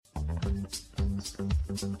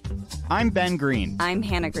I'm Ben Green. I'm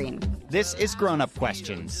Hannah Green. This is Grown Up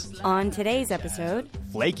Questions. On today's episode,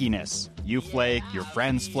 flakiness. You flake, your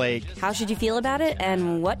friends flake. How should you feel about it,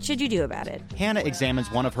 and what should you do about it? Hannah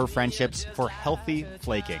examines one of her friendships for healthy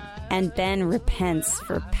flaking. And Ben repents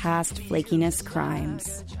for past flakiness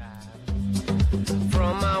crimes.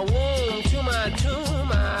 From my womb to my tomb,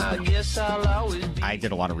 I guess I'll always be. I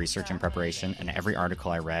did a lot of research in preparation, and every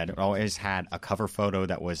article I read always had a cover photo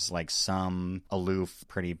that was like some aloof,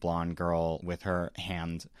 pretty blonde girl with her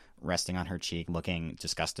hand resting on her cheek, looking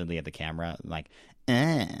disgustedly at the camera, like,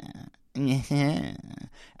 and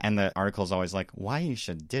the article's always like, why you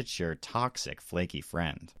should ditch your toxic, flaky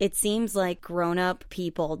friend. It seems like grown-up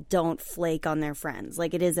people don't flake on their friends.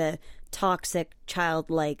 Like, it is a toxic,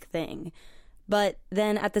 childlike thing. But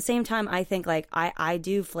then at the same time, I think like I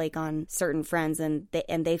do flake on certain friends and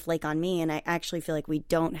they flake on me, and I actually feel like we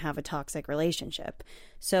don't have a toxic relationship.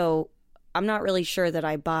 So I'm not really sure that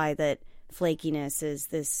I buy that flakiness is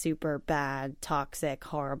this super bad, toxic,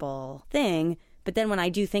 horrible thing. But then when I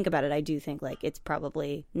do think about it, I do think like it's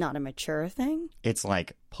probably not a mature thing. It's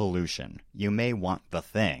like pollution. You may want the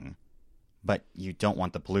thing, but you don't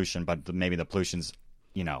want the pollution, but maybe the pollution's,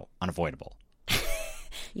 unavoidable.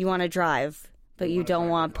 You want to drive, but you don't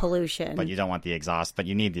want pollution. But you don't want the exhaust, but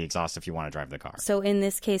you need the exhaust if you want to drive the car. So in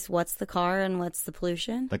this case, what's the car and what's the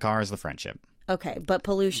pollution? The car is the friendship. Okay, but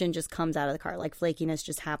pollution just comes out of the car. Like flakiness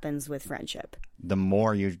just happens with friendship. The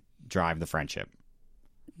more you drive the friendship,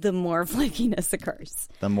 the more flakiness occurs.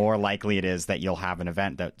 The more likely it is that you'll have an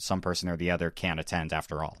event that some person or the other can't attend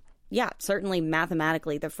after all. Yeah, certainly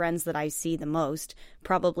mathematically, the friends that I see the most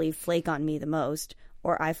probably flake on me the most,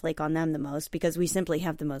 or I flake on them the most, because we simply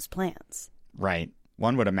have the most plans. Right.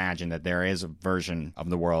 One would imagine that there is a version of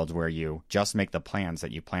the world where you just make the plans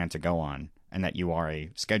that you plan to go on, and that you are a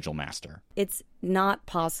schedule master. It's not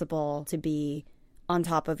possible to be on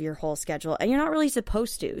top of your whole schedule, and you're not really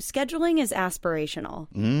supposed to. Scheduling is aspirational.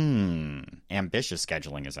 Ambitious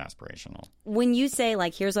scheduling is aspirational. When you say,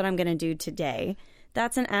 like, here's what I'm going to do today,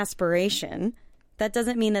 that's an aspiration. That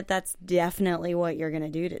doesn't mean that that's definitely what you're going to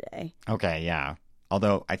do today. Okay, yeah.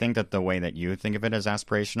 Although I think that the way that you think of it as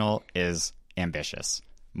aspirational is ambitious.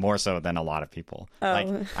 More so than a lot of people. Oh. Like,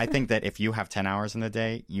 I think that if you have 10 hours in the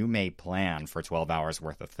day, you may plan for 12 hours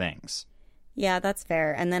worth of things. Yeah, that's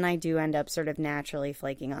fair. And then I do end up sort of naturally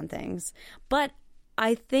flaking on things. But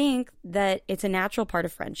I think that it's a natural part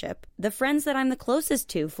of friendship. The friends that I'm the closest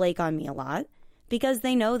to flake on me a lot because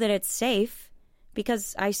they know that it's safe,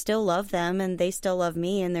 because I still love them and they still love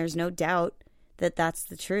me, and there's no doubt that that's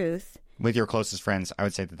the truth. With your closest friends, I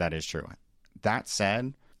would say that that is true. That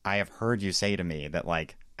said, I have heard you say to me that,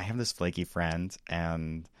 like, I have this flaky friend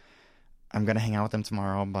and I'm going to hang out with them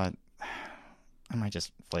tomorrow, but I might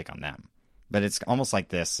just flake on them. But it's almost like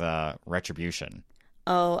this retribution.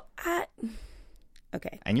 Oh,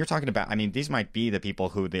 okay. And you're talking about, I mean, these might be the people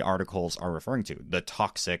who the articles are referring to, the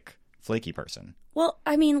toxic, flaky person. Well,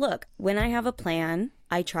 I mean, look, when I have a plan,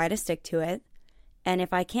 I try to stick to it. And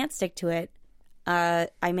if I can't stick to it,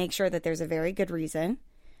 I make sure that there's a very good reason.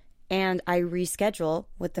 And I reschedule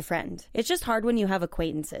with the friend. It's just hard when you have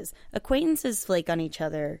acquaintances. Acquaintances flake on each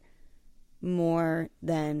other more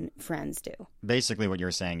than friends do. Basically, what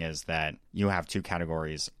you're saying is that you have two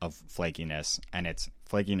categories of flakiness, and it's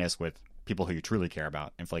flakiness with people who you truly care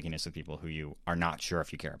about and flakiness with people who you are not sure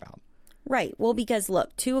if you care about. Right. Well, because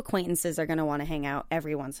look, two acquaintances are going to want to hang out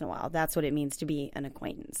every once in a while. That's what it means to be an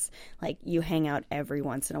acquaintance. Like, you hang out every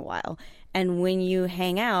once in a while. And when you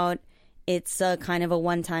hang out, it's a kind of a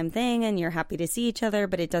one-time thing and you're happy to see each other,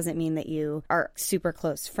 but it doesn't mean that you are super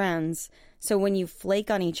close friends. So when you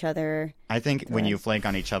flake on each other... I think when you flake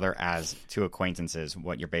on each other as two acquaintances,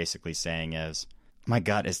 what you're basically saying is, my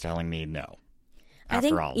gut is telling me no.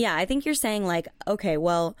 After all. Yeah, I think you're saying like, okay,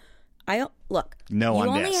 well, look. No you on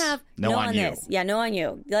only this. Have, no on you. This. Yeah, no on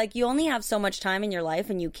you. Like, you only have so much time in your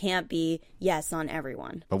life and you can't be yes on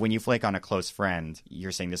everyone. But when you flake on a close friend,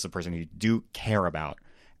 you're saying this is a person who you do care about.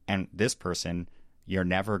 And this person, you're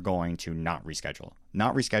never going to not reschedule.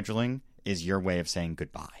 Not rescheduling is your way of saying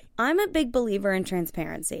goodbye. I'm a big believer in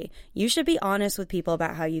transparency. You should be honest with people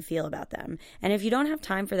about how you feel about them. And if you don't have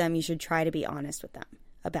time for them, you should try to be honest with them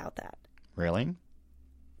about that. Really?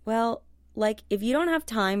 Well, like, if you don't have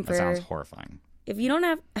time for... That sounds horrifying. If you don't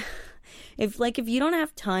have... If you don't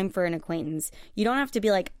have time for an acquaintance, you don't have to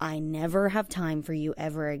be like, I never have time for you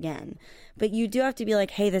ever again. But you do have to be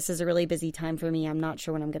like, hey, this is a really busy time for me. I'm not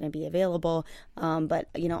sure when I'm going to be available. But,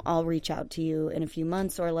 I'll reach out to you in a few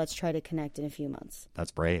months, or let's try to connect in a few months.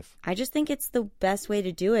 That's brave. I just think it's the best way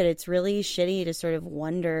to do it. It's really shitty to sort of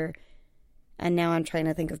wonder. And now I'm trying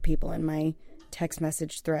to think of people in my text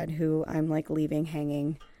message thread who I'm like leaving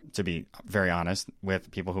hanging. To be very honest, with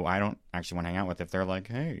people who I don't actually want to hang out with, if they're like,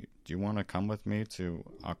 hey, do you want to come with me to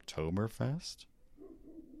Oktoberfest?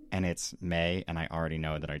 And it's May, and I already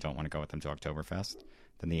know that I don't want to go with them to Oktoberfest,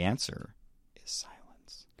 then the answer is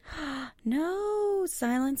silence. No,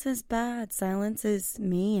 silence is bad. Silence is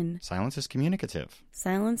mean. Silence is communicative.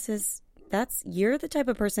 Silence is... You're the type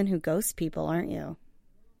of person who ghosts people, aren't you?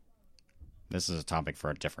 This is a topic for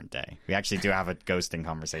a different day. We actually do have a ghosting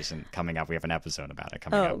conversation coming up. We have an episode about it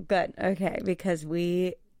coming up. Oh, good. Okay, because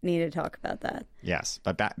we need to talk about that. Yes,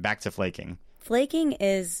 but back to flaking. Flaking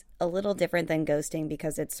is a little different than ghosting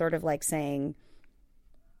because it's sort of like saying,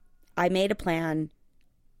 I made a plan.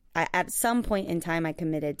 At some point in time, I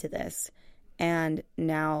committed to this, and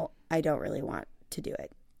now I don't really want to do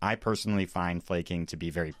it. I personally find flaking to be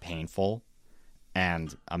very painful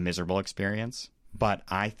and a miserable experience. But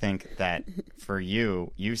I think that for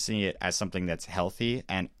you see it as something that's healthy,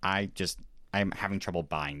 and I'm having trouble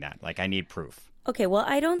buying that. Like, I need proof. Okay, well,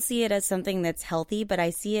 I don't see it as something that's healthy, but I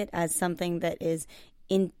see it as something that is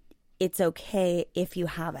it's okay if you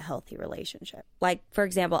have a healthy relationship. Like, for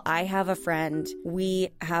example, I have a friend. We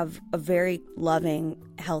have a very loving,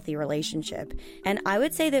 healthy relationship. And I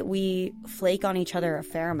would say that we flake on each other a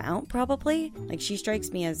fair amount, probably. Like, she strikes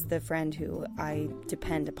me as the friend who I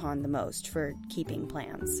depend upon the most for keeping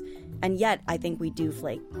plans. And yet, I think we do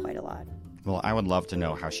flake quite a lot. Well, I would love to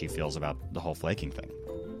know how she feels about the whole flaking thing.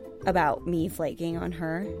 About me flaking on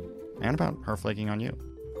her. And about her flaking on you.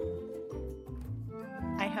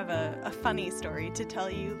 I have a funny story to tell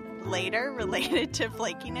you later related to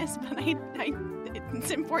flakiness, but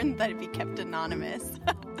it's important that it be kept anonymous.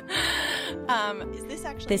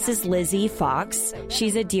 This is Lizzie Fox.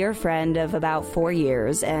 She's a dear friend of about 4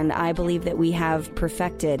 years, and I believe that we have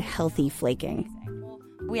perfected healthy flaking.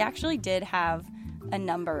 We actually did have a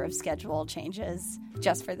number of schedule changes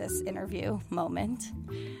just for this interview moment.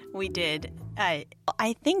 We did. I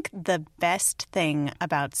think the best thing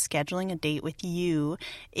about scheduling a date with you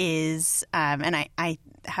is, and I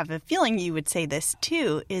have a feeling you would say this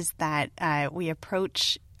too, is that we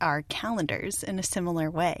approach our calendars in a similar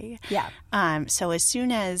way. Yeah. So as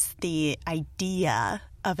soon as the idea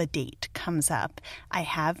of a date comes up, I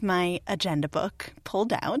have my agenda book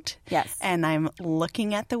pulled out. Yes. And I'm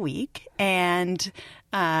looking at the week. And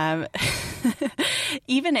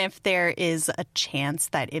even if there is a chance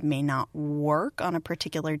that it may not work on a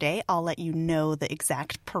particular day, I'll let you know the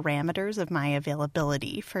exact parameters of my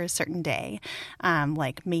availability for a certain day.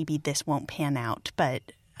 Like maybe this won't pan out, but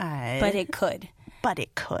it could. But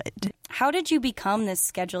it could. How did you become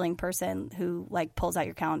this scheduling person who like pulls out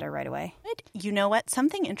your calendar right away? You know what?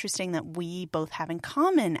 Something interesting that we both have in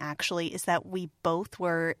common, actually, is that we both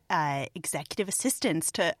were executive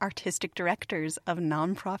assistants to artistic directors of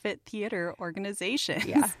nonprofit theater organizations.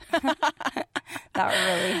 Yeah.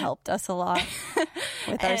 That really helped us a lot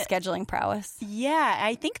with our scheduling prowess. Yeah,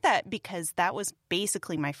 I think that because that was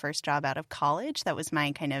basically my first job out of college. That was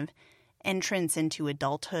my kind of entrance into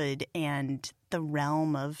adulthood and the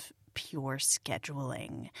realm of pure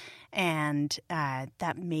scheduling. And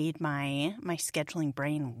that made my scheduling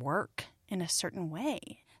brain work in a certain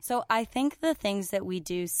way. So I think the things that we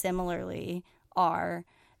do similarly are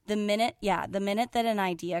the minute that an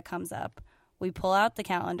idea comes up, we pull out the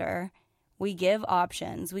calendar, we give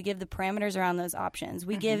options, we give the parameters around those options,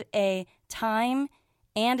 we give a time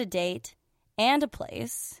and a date and a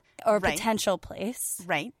place or a potential place.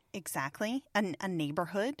 Right. Exactly. A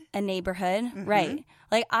neighborhood. A neighborhood. Mm-hmm. Right.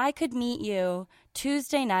 Like I could meet you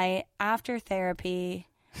Tuesday night after therapy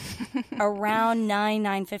around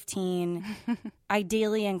 9:15,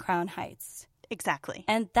 ideally in Crown Heights. Exactly.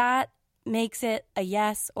 And that makes it a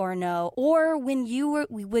yes or no. Or when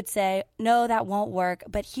we would say, no, that won't work,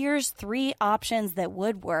 but here's 3 options that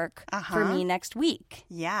would work for me next week.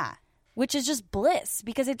 Yeah. Which is just bliss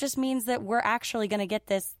because it just means that we're actually going to get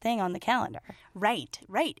this thing on the calendar. Right,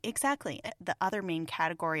 exactly. The other main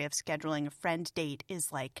category of scheduling a friend date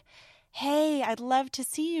is like, hey, I'd love to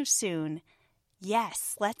see you soon.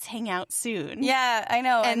 Yes, let's hang out soon. Yeah, I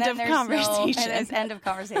know. End of conversation. End of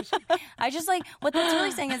conversation. I just like, what that's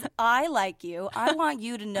really saying is I like you. I want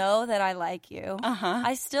you to know that I like you.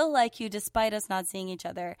 I still like you despite us not seeing each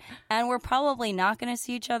other. And we're probably not going to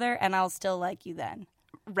see each other and I'll still like you then.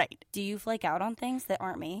 Right. Do you flake out on things that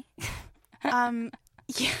aren't me?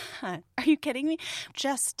 Yeah. Are you kidding me?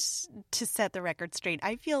 Just to set the record straight,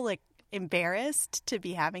 I feel like embarrassed to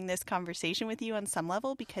be having this conversation with you on some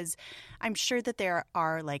level because I'm sure that there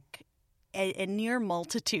are like a near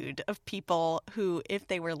multitude of people who, if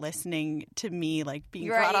they were listening to me, like being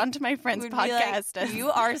brought onto my friend's podcast, like, you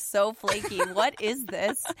are so flaky. What is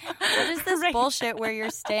this? What is this bullshit where you're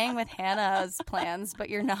staying with Hannah's plans, but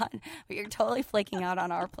you're not? But you're totally flaking out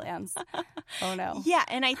on our plans. Oh no. Yeah,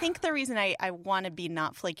 and I think the reason I want to be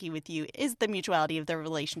not flaky with you is the mutuality of the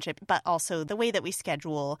relationship, but also the way that we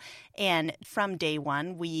schedule. And from day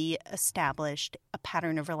one, we established a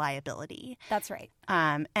pattern of reliability. That's right.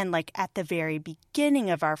 And like at the very beginning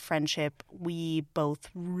of our friendship, we both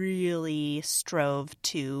really strove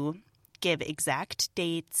to give exact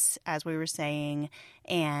dates, as we were saying,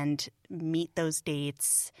 and meet those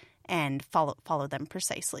dates and follow them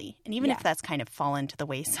precisely. And even if that's kind of fallen to the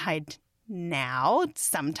wayside now,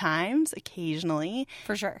 sometimes, occasionally,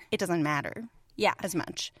 for sure, it doesn't matter as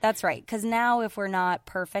much. That's right. Because now if we're not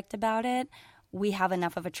perfect about it, we have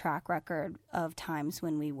enough of a track record of times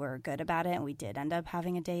when we were good about it and we did end up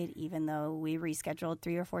having a date, even though we rescheduled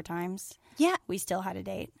 3 or 4 times. Yeah. We still had a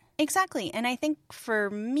date. Exactly. And I think for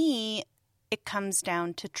me, it comes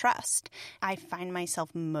down to trust. I find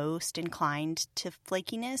myself most inclined to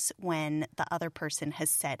flakiness when the other person has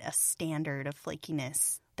set a standard of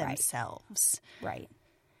flakiness themselves. Right.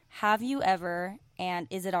 Have you ever, and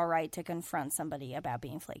is it all right to confront somebody about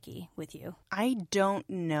being flaky with you? I don't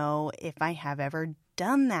know if I have ever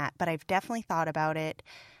done that, but I've definitely thought about it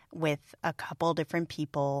with a couple different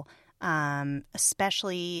people,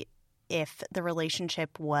 especially if the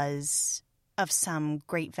relationship was of some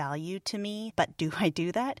great value to me. But do I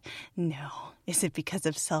do that? No. Is it because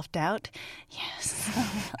of self-doubt? Yes.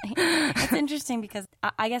 It's interesting because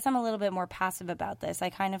I guess I'm a little bit more passive about this. I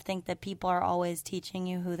kind of think that people are always teaching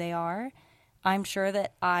you who they are. I'm sure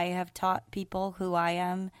that I have taught people who I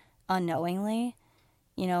am unknowingly,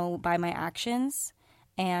 by my actions.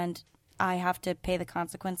 And I have to pay the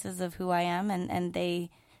consequences of who I am, and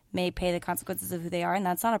they may pay the consequences of who they are, and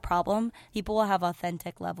that's not a problem. People will have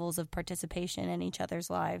authentic levels of participation in each other's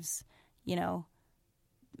lives,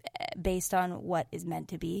 based on what is meant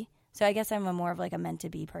to be. So I guess I'm more of like a meant to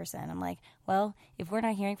be person. I'm like, well, if we're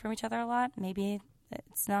not hearing from each other a lot, maybe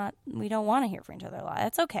it's not, we don't want to hear from each other a lot.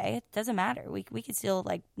 That's okay. It doesn't matter. We can still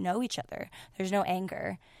like know each other. There's no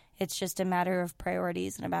anger. It's just a matter of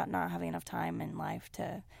priorities and about not having enough time in life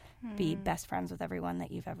to be best friends with everyone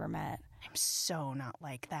that you've ever met. I'm so not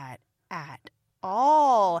like that at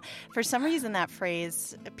all. For some reason, that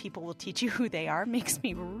phrase, people will teach you who they are, makes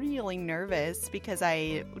me really nervous because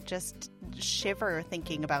I just shiver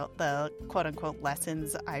thinking about the quote-unquote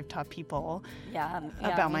lessons I've taught people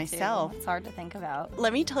about myself. Too. It's hard to think about.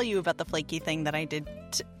 Let me tell you about the flaky thing that I did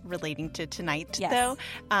relating to tonight, though,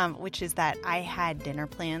 which is that I had dinner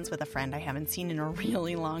plans with a friend I haven't seen in a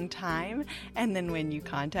really long time. And then when you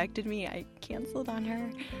contacted me, I canceled on her.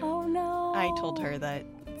 Oh, no. I told her that,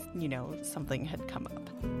 something had come up.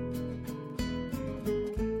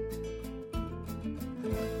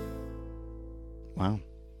 Wow.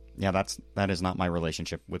 Yeah, that is not my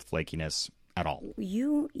relationship with flakiness at all.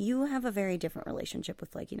 You have a very different relationship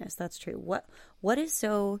with flakiness. That's true. What is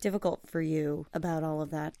so difficult for you about all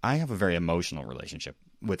of that? I have a very emotional relationship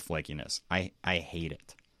with flakiness. I hate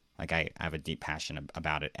it. Like I have a deep passion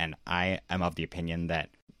about it, and I am of the opinion that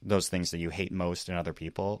those things that you hate most in other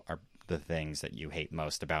people are the things that you hate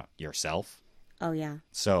most about yourself. Oh, yeah.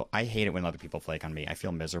 So I hate it when other people flake on me. I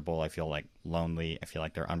feel miserable. I feel like lonely. I feel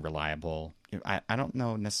like they're unreliable. I don't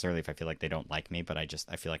know necessarily if I feel like they don't like me, but I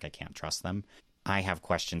feel like I can't trust them. I have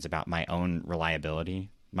questions about my own reliability,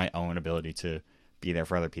 my own ability to be there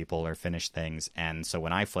for other people or finish things. And so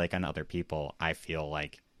when I flake on other people, I feel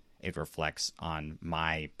like it reflects on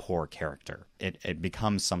my poor character. It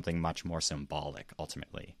becomes something much more symbolic,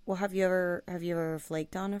 ultimately. Well, have you ever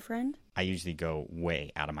flaked on a friend? I usually go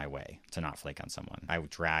way out of my way to not flake on someone. I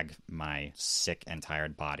would drag my sick and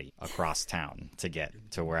tired body across town to get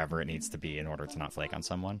to wherever it needs to be in order to not flake on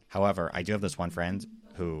someone. However, I do have this one friend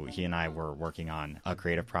who he and I were working on a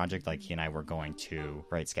creative project. Like, he and I were going to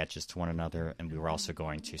write sketches to one another, and we were also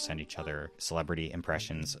going to send each other celebrity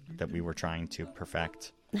impressions that we were trying to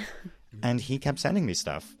perfect. And he kept sending me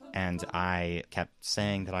stuff, and I kept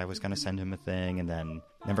saying that I was going to send him a thing, and then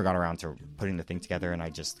never got around to putting the thing together, and I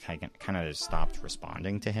just kind of stopped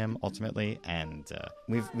responding to him ultimately. And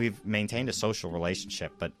we've maintained a social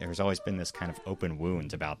relationship, but there's always been this kind of open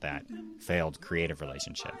wound about that failed creative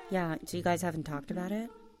relationship. Yeah, so you guys haven't talked about it?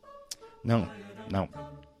 No.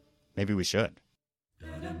 Maybe we should.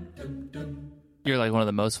 You're like one of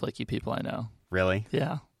the most flaky people I know. Really?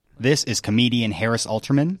 Yeah. This is comedian Harris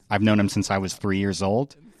Alterman. I've known him since I was 3 years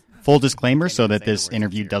old. Full disclaimer so that this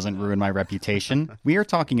interview doesn't ruin my reputation. We are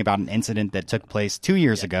talking about an incident that took place 2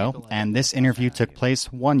 years ago, and this interview took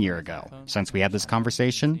place 1 year ago. Since we had this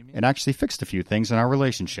conversation, it actually fixed a few things in our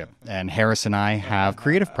relationship, and Harris and I have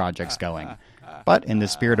creative projects going. But in the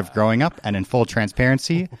spirit of growing up and in full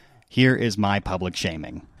transparency, here is my public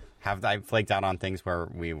shaming. Have I flaked out on things where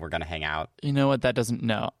we were going to hang out? You know what? That doesn't.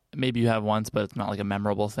 No, maybe you have once, but it's not like a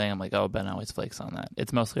memorable thing. I'm like, oh, Ben always flakes on that.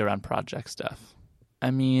 It's mostly around project stuff. I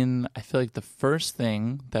mean, I feel like the first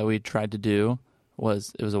thing that we tried to do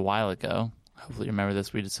was, it was a while ago. Hopefully you remember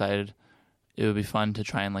this. We decided it would be fun to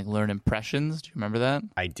try and like learn impressions. Do you remember that?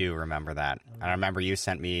 I do remember that. I remember you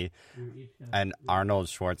sent me an Arnold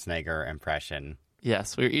Schwarzenegger impression.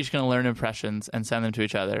 Yes, we were each going to learn impressions and send them to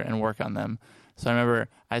each other and work on them. So I remember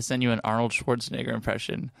I sent you an Arnold Schwarzenegger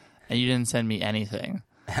impression, and you didn't send me anything.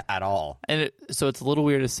 At all. And so it's a little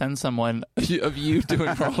weird to send someone of you doing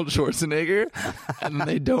Arnold Schwarzenegger, and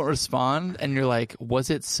they don't respond, and you're like, was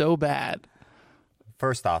it so bad?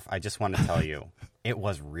 First off, I just want to tell you, it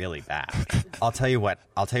was really bad. I'll tell you what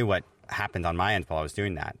happened on my end while I was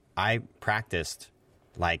doing that. I practiced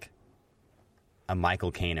like a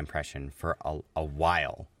Michael Caine impression for a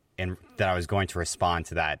while, and that I was going to respond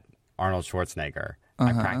to that Arnold Schwarzenegger.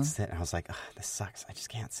 I practiced it, and I was like, this sucks. I just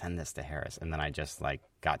can't send this to Harris. And then I just like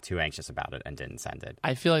got too anxious about it and didn't send it.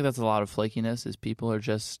 I feel like that's a lot of flakiness, is people are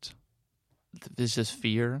just, there's just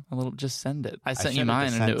fear a little. Just send it. I sent you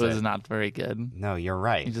mine, and it was not very good. No, you're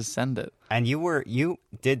right. You just send it. And you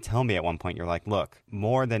did tell me at one point, you're like, look,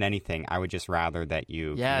 more than anything, I would just rather that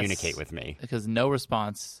you communicate with me. Because no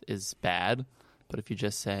response is bad. But if you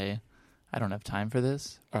just say, I don't have time for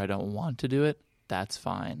this, or I don't want to do it, that's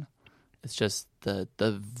fine. It's just the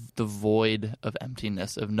void of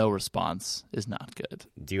emptiness of no response is not good.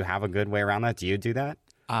 Do you have a good way around that? Do you do that?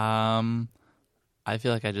 I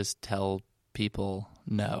feel like I just tell people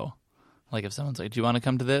no. Like if someone's like, do you want to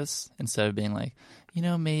come to this? Instead of being like,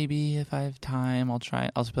 maybe if I have time, I'll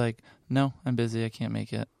try. I'll just be like, no, I'm busy. I can't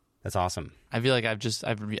make it. That's awesome. I feel like I've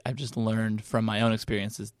just learned from my own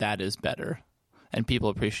experiences that is better. And people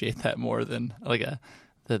appreciate that more than like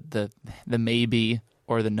the maybe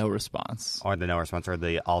or the no response. Or the no response, or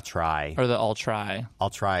the I'll try. Or the I'll try. I'll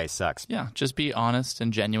try sucks. Yeah, just be honest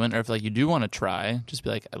and genuine. Or if like you do want to try, just be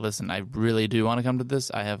like, listen, I really do want to come to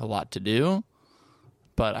this. I have a lot to do,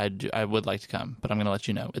 but I would like to come. But I'm going to let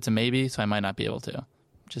you know. It's a maybe, so I might not be able to.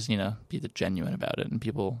 Just, be genuine about it, and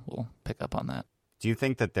people will pick up on that. Do you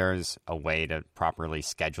think that there's a way to properly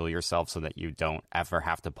schedule yourself so that you don't ever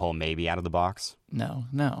have to pull maybe out of the box? No,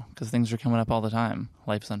 because things are coming up all the time.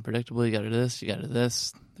 Life's unpredictable. You got to do this, you got to do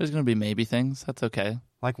this. There's going to be maybe things. That's okay.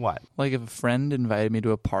 Like what? Like if a friend invited me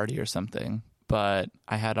to a party or something, but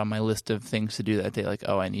I had on my list of things to do that day, like,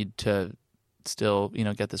 I need to still,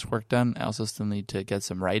 get this work done. I also still need to get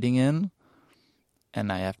some writing in,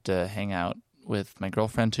 and I have to hang out with my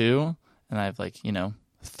girlfriend too, and I have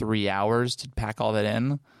 3 hours to pack all that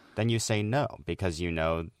in. Then you say no, because you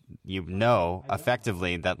know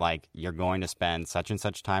effectively that you're going to spend such and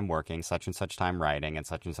such time working, such and such time writing, and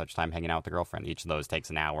such time hanging out with the girlfriend. Each of those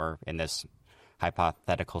takes an hour in this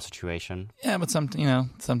hypothetical situation. Yeah, but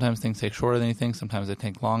sometimes things take shorter than you think. Sometimes they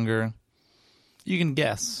take longer. You can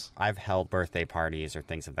guess. I've held birthday parties or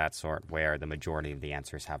things of that sort where the majority of the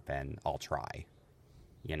answers have been, I'll try,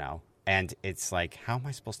 And it's like, how am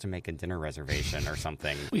I supposed to make a dinner reservation or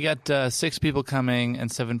something? We got 6 people coming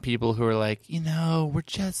and 7 people who are like, we're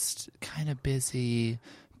just kind of busy,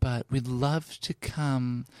 but we'd love to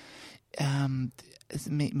come.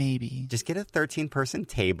 Maybe. Just get a 13-person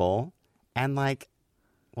table and,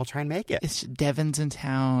 we'll try and make it. It's Devin's in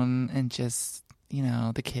town and just,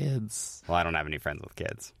 the kids. Well, I don't have any friends with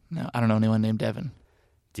kids. No, I don't know anyone named Devin.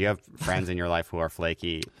 Do you have friends in your life who are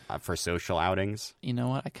flaky for social outings? You know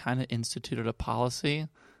what? I kind of instituted a policy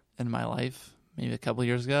in my life maybe a couple of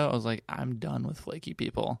years ago. I was like, I'm done with flaky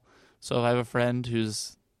people. So if I have a friend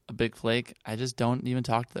who's a big flake, I just don't even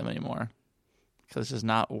talk to them anymore because it's just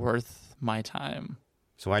not worth my time.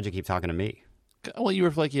 So why'd you keep talking to me? Well, you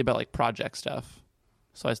were flaky about project stuff.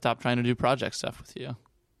 So I stopped trying to do project stuff with you.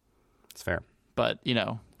 It's fair. But, we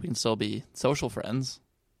can still be social friends.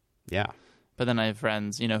 Yeah. But then I have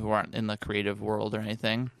friends, who aren't in the creative world or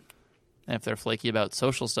anything. And if they're flaky about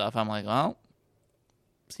social stuff, I'm like, well,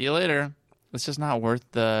 see you later. It's just not worth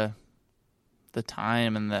the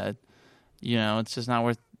time and it's just not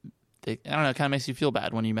worth I don't know, it kind of makes you feel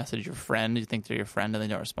bad when you message your friend. You think they're your friend and they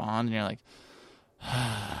don't respond. And you're like,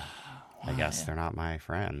 I guess they're not my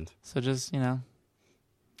friend. So just,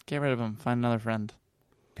 get rid of them. Find another friend.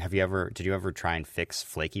 Did you ever try and fix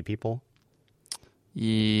flaky people?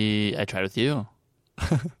 Yeah, I tried with you.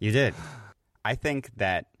 You did. I think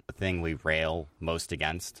that thing we rail most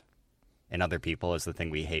against in other people is the thing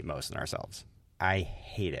we hate most in ourselves. I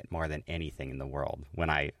hate it more than anything in the world when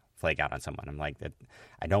I flake out on someone. I'm like,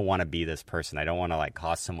 I don't want to be this person. I don't want to like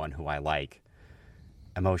cause someone who I like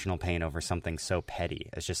emotional pain over something so petty.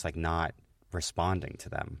 It's just like not responding to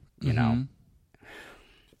them, you know?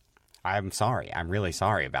 I'm sorry. I'm really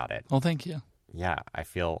sorry about it. Well, thank you. Yeah, I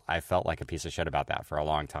felt like a piece of shit about that for a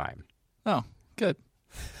long time. Oh, good.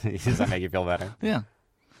 Does that make you feel better? Yeah.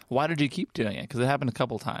 Why did you keep doing it? Because it happened a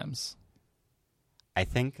couple times. I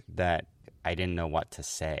think that I didn't know what to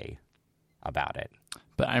say about it.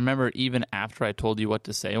 But I remember even after I told you what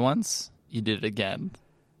to say once, you did it again.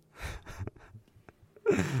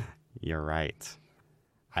 You're right.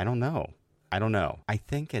 I don't know. I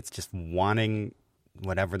think it's just wanting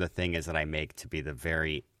whatever the thing is that I make to be the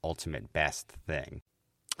very ultimate best thing.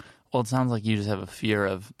 Well, it sounds like you just have a fear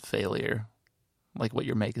of failure. Like what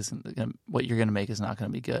you're going to make is not going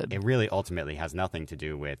to be good. It really ultimately has nothing to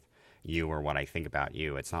do with you or what I think about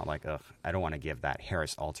you. It's not like, ugh, I don't want to give that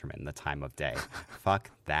Harris Alterman the time of day. Fuck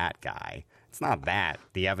that guy. It's not that.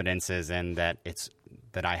 The evidence is in that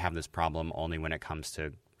that I have this problem only when it comes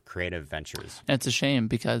to creative ventures. And it's a shame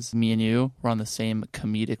because me and you were on the same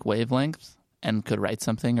comedic wavelength and could write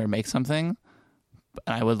something or make something.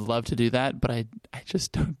 And I would love to do that, but I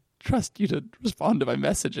just don't trust you to respond to my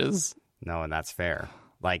messages. No, and that's fair.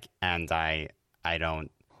 Like, and I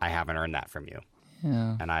haven't earned that from you.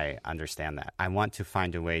 Yeah. And I understand that. I want to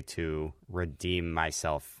find a way to redeem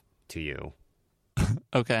myself to you.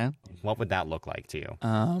 Okay. What would that look like to you?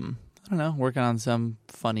 I don't know. Working on some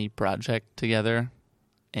funny project together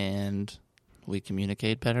and we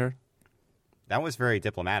communicate better. That was very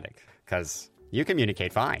diplomatic because you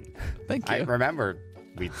communicate fine. Thank you. I remember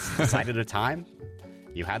we decided a time.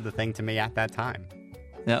 You had the thing to me at that time.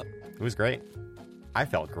 Yep. It was great. I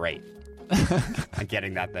felt great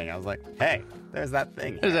getting that thing. I was like, hey, there's that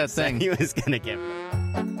thing. There's that thing. He was going to give me.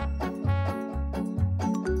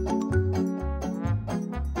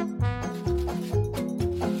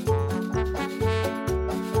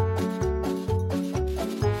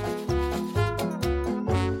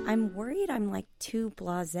 I'm worried I'm like too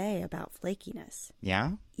blasé about flakiness.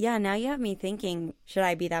 Yeah? Yeah, now you have me thinking, should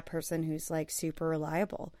I be that person who's like super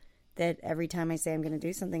reliable? That every time I say I'm going to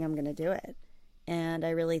do something, I'm going to do it. And I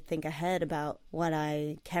really think ahead about what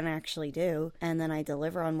I can actually do, and then I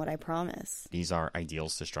deliver on what I promise. These are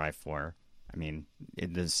ideals to strive for. I mean,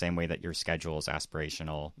 in the same way that your schedule is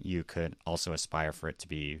aspirational, you could also aspire for it to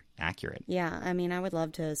be accurate. Yeah, I mean, I would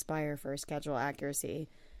love to aspire for schedule accuracy.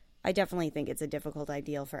 I definitely think it's a difficult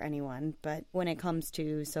ideal for anyone, but when it comes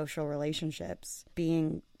to social relationships,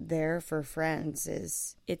 being there for friends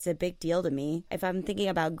it's a big deal to me. If I'm thinking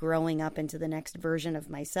about growing up into the next version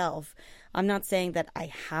of myself, I'm not saying that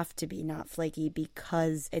I have to be not flaky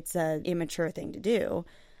because it's an immature thing to do.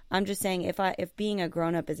 I'm just saying if being a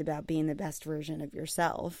grown-up is about being the best version of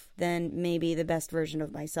yourself, then maybe the best version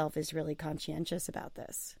of myself is really conscientious about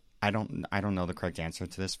this. I don't know the correct answer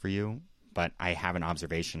to this for you, but I have an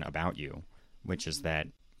observation about you, which is that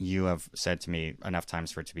you have said to me enough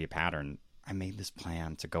times for it to be a pattern. I made this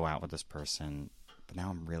plan to go out with this person, but now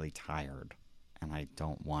I'm really tired and I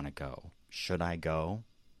don't want to go. Should I go?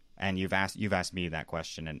 And you've asked me that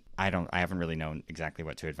question, and I haven't really known exactly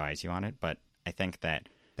what to advise you on it, but I think that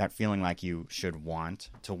feeling like you should want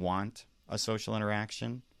a social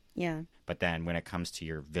interaction. Yeah. But then when it comes to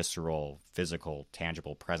your visceral, physical,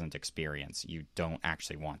 tangible, present experience, you don't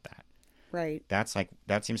actually want that. Right. That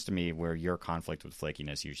seems to me where your conflict with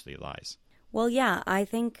flakiness usually lies. Well, yeah, I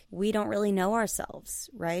think we don't really know ourselves,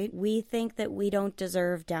 right? We think that we don't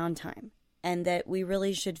deserve downtime and that we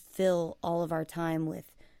really should fill all of our time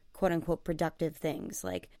with quote unquote productive things,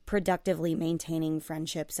 like productively maintaining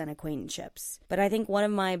friendships and acquaintanceships. But I think one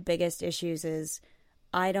of my biggest issues is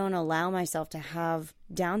I don't allow myself to have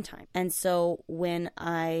downtime. And so when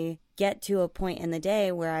I get to a point in the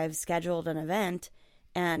day where I've scheduled an event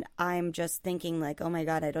and I'm just thinking like, oh my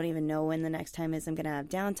God, I don't even know when the next time is I'm going to have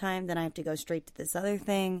downtime. Then I have to go straight to this other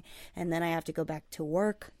thing. And then I have to go back to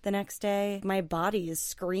work the next day. My body is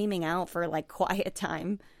screaming out for like quiet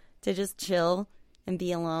time to just chill and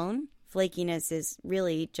be alone. Flakiness is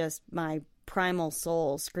really just my primal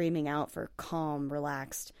soul screaming out for calm,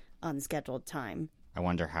 relaxed, unscheduled time. I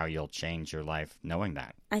wonder how you'll change your life knowing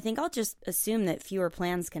that. I think I'll just assume that fewer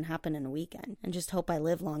plans can happen in a weekend and just hope I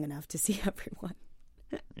live long enough to see everyone.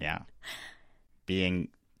 Yeah. Being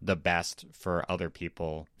the best for other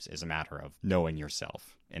people is a matter of knowing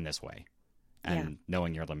yourself in this way and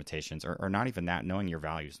knowing your limitations, or not even that, knowing your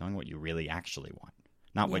values, knowing what you really actually want,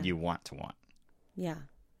 not what you want to want. Yeah.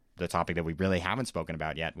 the topic that we really haven't spoken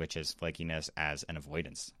about yet, which is flakiness as an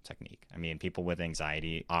avoidance technique. I mean, people with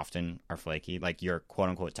anxiety often are flaky. Like your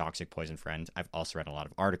quote-unquote toxic poison friend, I've also read a lot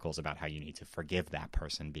of articles about how you need to forgive that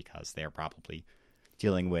person because they're probably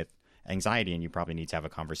dealing with anxiety, and you probably need to have a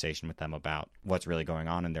conversation with them about what's really going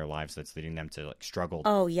on in their lives that's leading them to like struggle.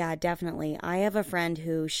 Oh, yeah, definitely. I have a friend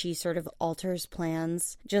who she sort of alters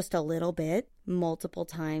plans just a little bit multiple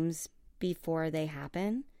times before they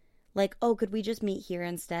happen. Like, oh, could we just meet here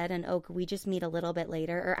instead? And oh, could we just meet a little bit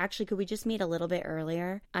later? Or actually, could we just meet a little bit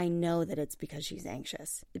earlier? I know that it's because she's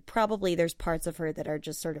anxious. Probably there's parts of her that are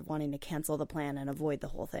just sort of wanting to cancel the plan and avoid the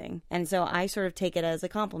whole thing. And so I sort of take it as a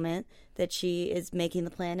compliment that she is making the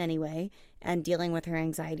plan anyway and dealing with her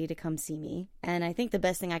anxiety to come see me. And I think the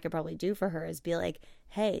best thing I could probably do for her is be like,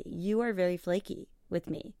 hey, you are very flaky with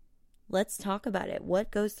me. Let's talk about it.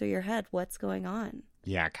 What goes through your head? What's going on?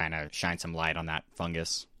 Yeah, kind of shine some light on that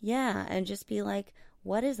fungus. Yeah, and just be like,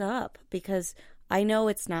 what is up? Because I know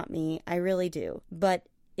it's not me. I really do. But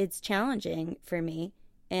it's challenging for me,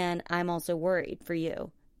 and I'm also worried for you.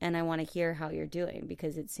 And I want to hear how you're doing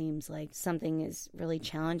because it seems like something is really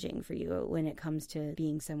challenging for you when it comes to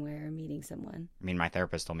being somewhere or meeting someone. I mean, my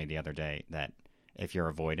therapist told me the other day that if you're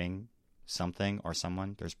avoiding something or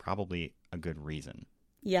someone, there's probably a good reason.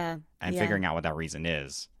 Yeah. And figuring out what that reason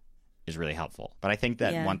is really helpful. But I think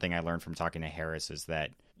that one thing I learned from talking to Harris is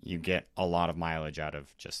that you get a lot of mileage out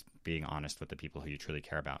of just being honest with the people who you truly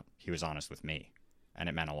care about. He was honest with me, and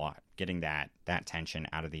it meant a lot. Getting that tension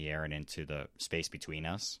out of the air and into the space between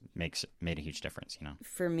us made a huge difference, you know?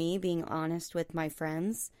 For me, being honest with my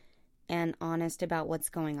friends and honest about what's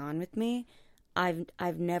going on with me,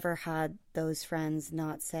 I've never had those friends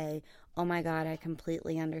not say, oh my God, I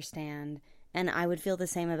completely understand. And I would feel the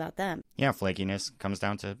same about them. Yeah, flakiness comes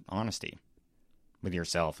down to honesty with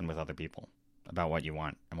yourself and with other people about what you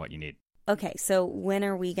want and what you need. Okay, so when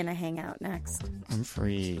are we going to hang out next? I'm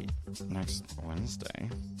free next Wednesday.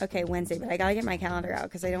 Okay, Wednesday, but I got to get my calendar out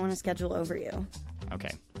because I don't want to schedule over you.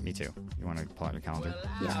 Okay, me too. You want to pull out your calendar?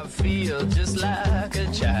 Yeah. I feel just like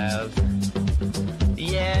a child.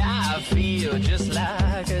 Yeah, I feel just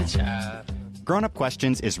like a child. Grown Up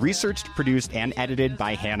Questions is researched, produced, and edited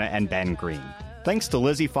by Hannah and Ben Green. Thanks to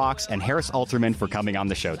Lizzie Fox and Harris Alterman for coming on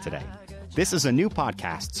the show today. This is a new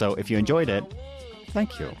podcast, so if you enjoyed it,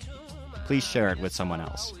 thank you. Please share it with someone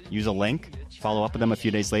else. Use a link, follow up with them a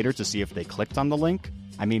few days later to see if they clicked on the link.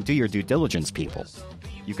 I mean, do your due diligence, people.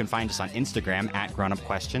 You can find us on Instagram at Grown Up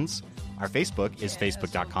Questions. Our Facebook is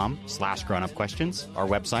facebook.com/grownupquestions. Our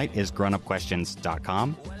website is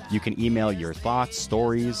grownupquestions.com. You can email your thoughts,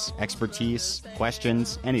 stories, expertise,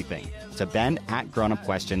 questions, anything to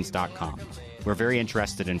ben@grownupquestions.com. We're very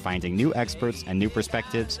interested in finding new experts and new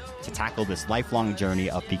perspectives to tackle this lifelong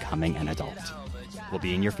journey of becoming an adult. We'll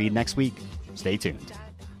be in your feed next week. Stay tuned.